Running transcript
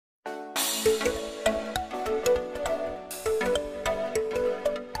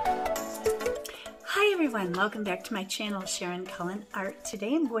everyone, welcome back to my channel, Sharon Cullen Art.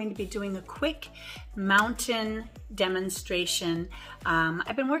 Today I'm going to be doing a quick mountain demonstration.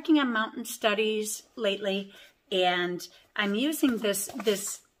 I've been working on mountain studies lately, and I'm using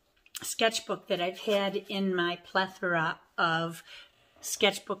this sketchbook that I've had in my plethora of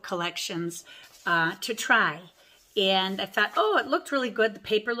sketchbook collections to try. And I thought, oh, it looked really good. The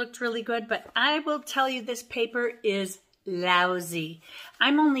paper looked really good, but I will tell you this paper is lousy.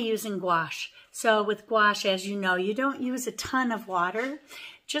 I'm only using gouache. So with gouache, as you know, you don't use a ton of water.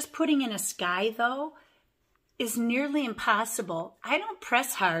 Just putting in a sky, though, is nearly impossible. I don't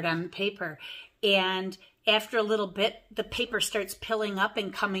press hard on the paper, and after a little bit, the paper starts pilling up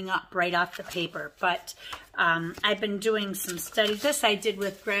and coming up right off the paper. But I've been doing some study. This I did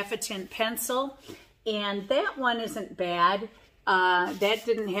with Graphitin pencil, and that one isn't bad. That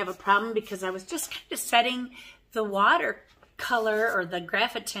didn't have a problem because I was just kind of setting the watercolor or the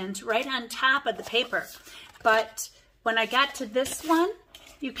Graphitin right on top of the paper. But when I got to this one,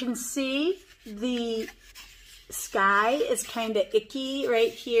 you can see the sky is kind of icky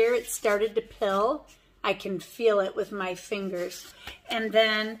right here. It started to pill. I can feel it with my fingers. And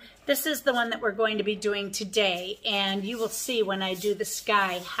then this is the one that we're going to be doing today. And you will see when I do the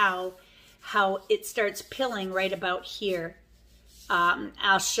sky how it starts pilling right about here.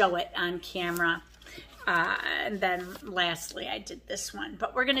 I'll show it on camera. And then lastly, I did this one.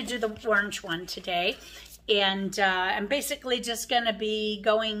 But we're going to do the orange one today. And I'm basically just going to be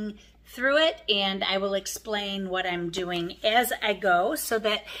going through it, and I will explain what I'm doing as I go, so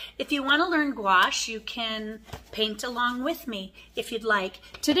that if you want to learn gouache, you can paint along with me if you'd like.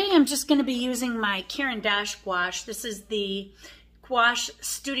 Today I'm just going to be using my Caran gouache. This is the Gouache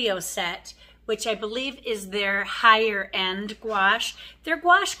Studio set, which I believe is their higher end gouache. Their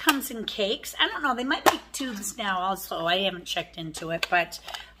gouache comes in cakes. I don't know, they might make tubes now also. I haven't checked into it, but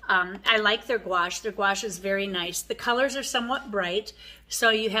I like their gouache. Their gouache is very nice. The colors are somewhat bright, so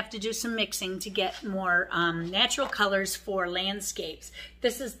you have to do some mixing to get more natural colors for landscapes.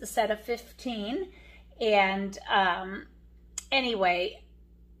 This is the set of 15, and anyway,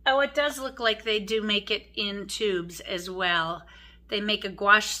 oh, it does look like they do make it in tubes as well. They make a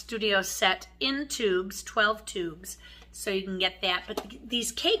Gouache Studio set in tubes, 12 tubes, so you can get that. But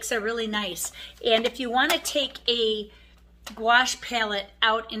these cakes are really nice. And if you want to take a gouache palette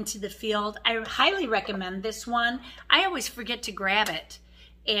out into the field, I highly recommend this one. I always forget to grab it,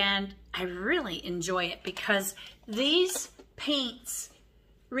 and I really enjoy it because these paints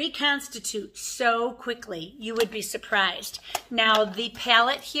reconstitute so quickly. You would be surprised. Now the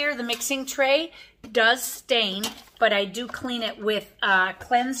palette here, the mixing tray, does stain, but I do clean it with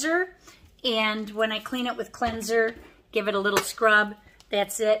cleanser, and when I clean it with cleanser, give it a little scrub,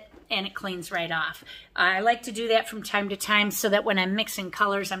 that's it, and it cleans right off. I like to do that from time to time so that when I'm mixing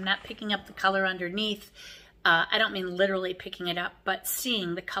colors, I'm not picking up the color underneath. I don't mean literally picking it up, but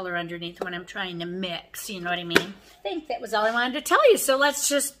seeing the color underneath when I'm trying to mix, you know what I mean? I think that was all I wanted to tell you, so let's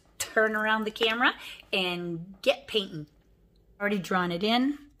just turn around the camera and get painting. Already drawn it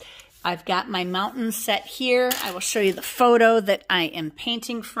in. I've got my mountain set here. I will show you the photo that I am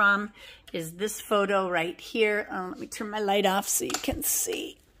painting from. Is this photo right here. Let me turn my light off so you can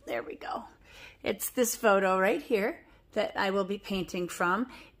see. There we go. It's this photo right here that I will be painting from,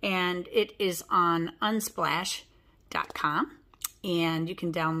 and it is on unsplash.com, and you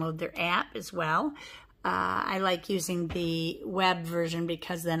can download their app as well. I like using the web version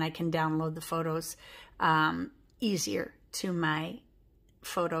because then I can download the photos easier to my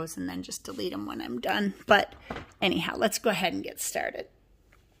photos and then just delete them when I'm done. But anyhow, let's go ahead and get started.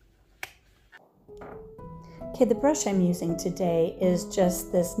 Okay, the brush I'm using today is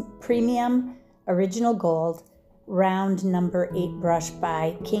just this premium original gold round number 8 brush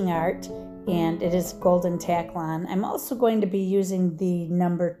by KingArt, and it is golden Taklon. I'm also going to be using the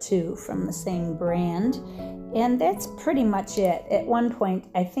number 2 from the same brand, and that's pretty much it. At one point,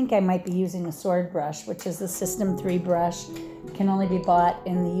 I think I might be using a sword brush, which is a System 3 brush. It can only be bought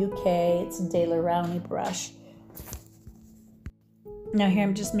in the UK. It's a Daeler Rowney brush. Now here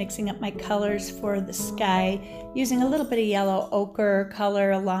I'm just mixing up my colors for the sky, using a little bit of yellow ochre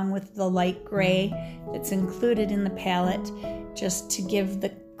color along with the light gray that's included in the palette, just to give the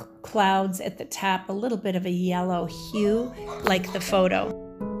clouds at the top a little bit of a yellow hue, like the photo.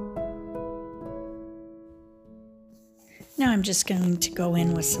 Now I'm just going to go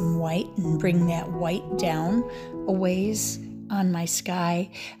in with some white and bring that white down a ways on my sky.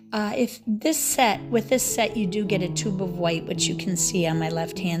 With this set you do get a tube of white, which you can see on my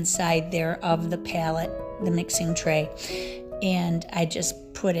left hand side there of the palette, the mixing tray, and I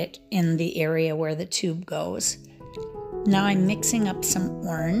just put it in the area where the tube goes. Now I'm mixing up some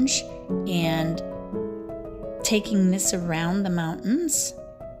orange and taking this around the mountains.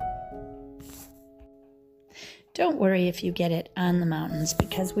 Don't worry if you get it on the mountains,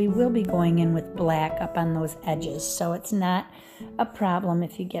 because we will be going in with black up on those edges, so it's not a problem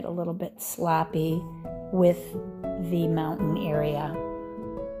if you get a little bit sloppy with the mountain area.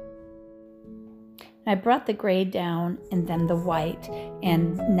 I brought the gray down and then the white,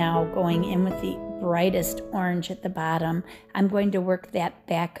 and now going in with the brightest orange at the bottom, I'm going to work that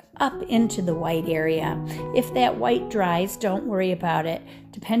back up into the white area. If that white dries, don't worry about it.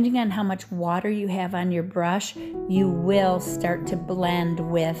 Depending on how much water you have on your brush, you will start to blend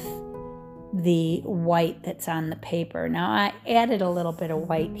with the white that's on the paper. Now I added a little bit of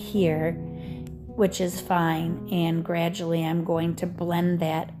white here, which is fine, and gradually I'm going to blend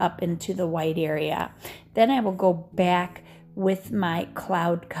that up into the white area. Then I will go back with my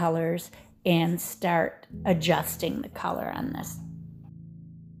cloud colors and start adjusting the color on this.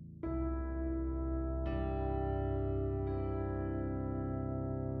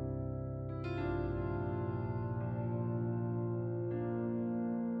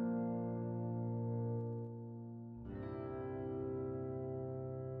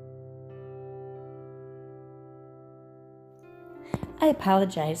 I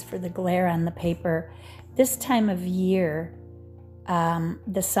apologize for the glare on the paper. This time of year,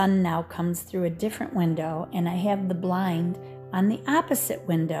 the sun now comes through a different window, and I have the blind on the opposite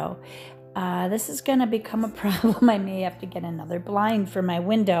window. This is going to become a problem. I may have to get another blind for my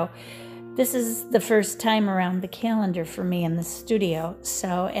window. This is the first time around the calendar for me in the studio,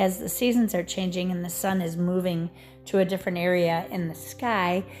 so as the seasons are changing and the sun is moving to a different area in the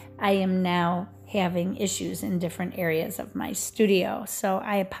sky, I am now having issues in different areas of my studio, so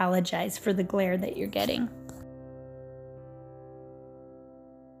I apologize for the glare that you're getting.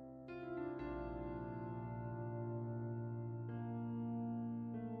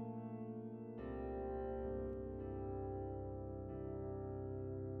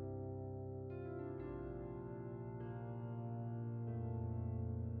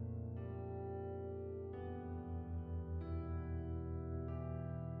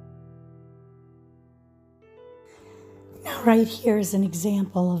 Now right here is an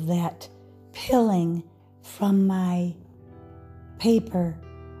example of that pilling from my paper.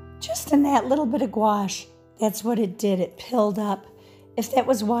 Just in that little bit of gouache, that's what it did. It pilled up. If that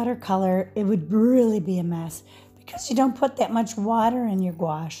was watercolor, it would really be a mess because you don't put that much water in your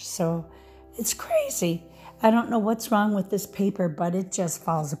gouache. So it's crazy. I don't know what's wrong with this paper, but it just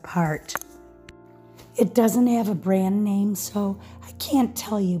falls apart. It doesn't have a brand name, so I can't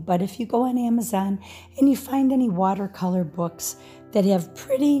tell you, but if you go on Amazon and you find any watercolor books that have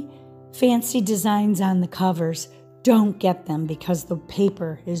pretty fancy designs on the covers, don't get them because the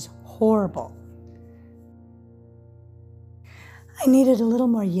paper is horrible. I needed a little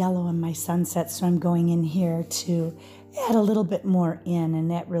more yellow in my sunset, so I'm going in here to add a little bit more in, and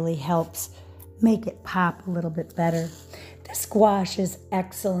that really helps make it pop a little bit better. This gouache is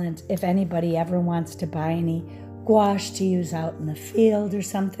excellent if anybody ever wants to buy any gouache to use out in the field or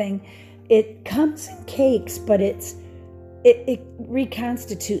something. It comes in cakes, but it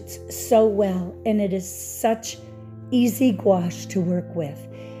reconstitutes so well, and it is such easy gouache to work with.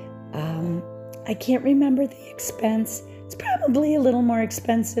 I can't remember the expense. It's probably a little more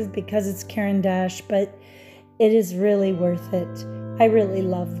expensive because it's Caran, but it is really worth it. I really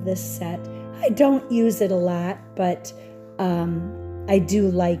love this set. I don't use it a lot, but I do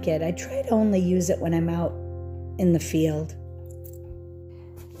like it. I try to only use it when I'm out in the field.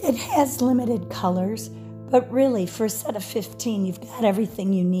 It has limited colors, but really for a set of 15, you've got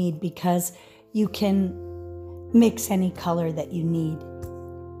everything you need because you can mix any color that you need.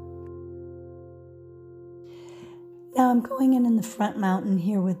 Now I'm going in the front mountain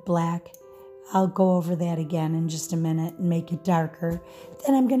here with black. I'll go over that again in just a minute and make it darker.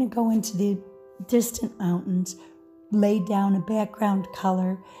 Then I'm going to go into the distant mountains, lay down a background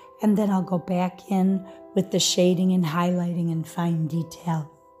color, and then I'll go back in with the shading and highlighting and fine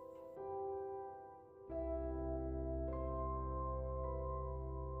detail.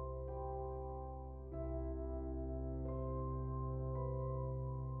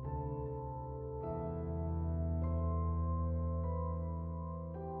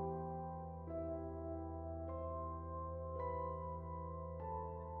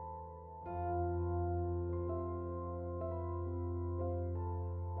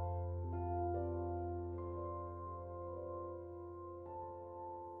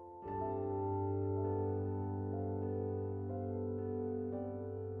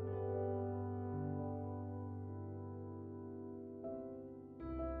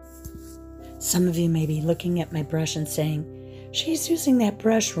 Some of you may be looking at my brush and saying, she's using that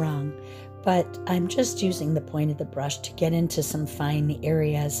brush wrong. but I'm just using the point of the brush to get into some fine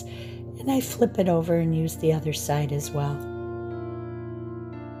areas, and I flip it over and use the other side as well.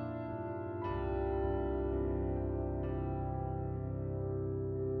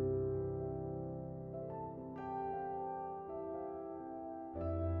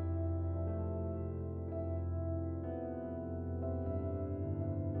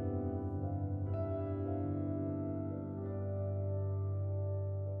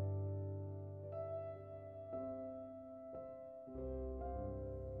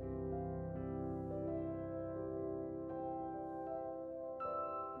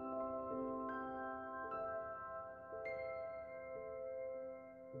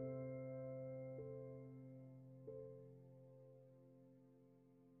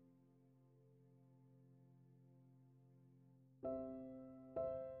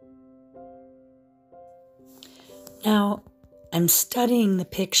 Now, I'm studying the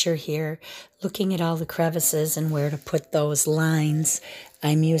picture here, looking at all the crevices and where to put those lines.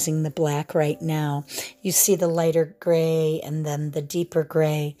 I'm using the black right now. You see the lighter gray and then the deeper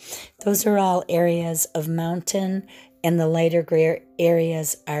gray. Those are all areas of mountain, and the lighter gray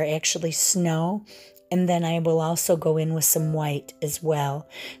areas are actually snow. And then I will also go in with some white as well.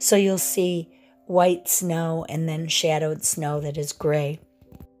 So you'll see white snow and then shadowed snow that is gray.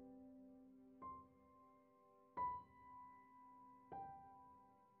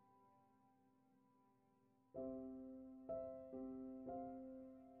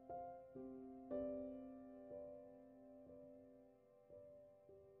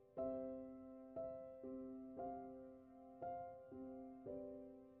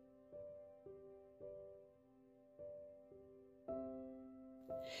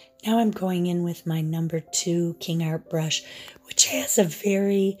 Now I'm going in with my number 2 KingArt brush, which has a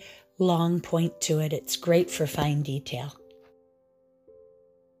very long point to it. It's great for fine detail.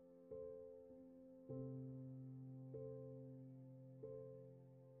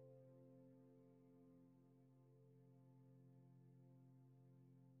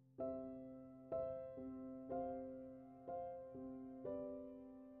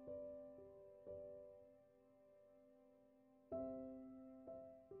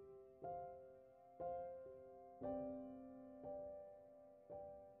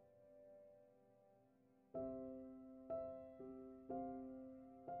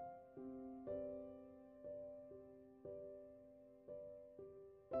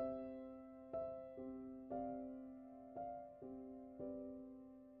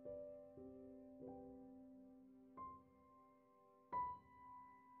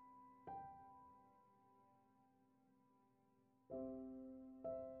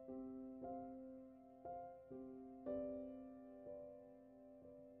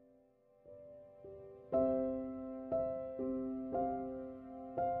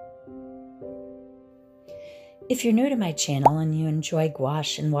 If you're new to my channel and you enjoy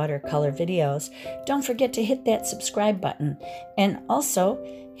gouache and watercolor videos, don't forget to hit that subscribe button, and also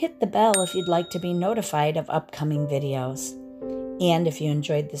hit the bell if you'd like to be notified of upcoming videos. And if you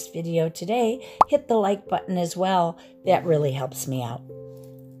enjoyed this video today, hit the like button as well. That really helps me out.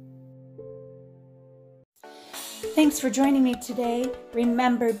 Thanks for joining me today.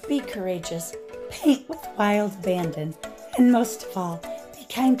 Remember, be courageous, paint with wild abandon, and most of all, be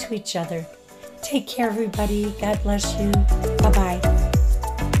kind to each other. Take care, everybody. God bless you. Bye-bye.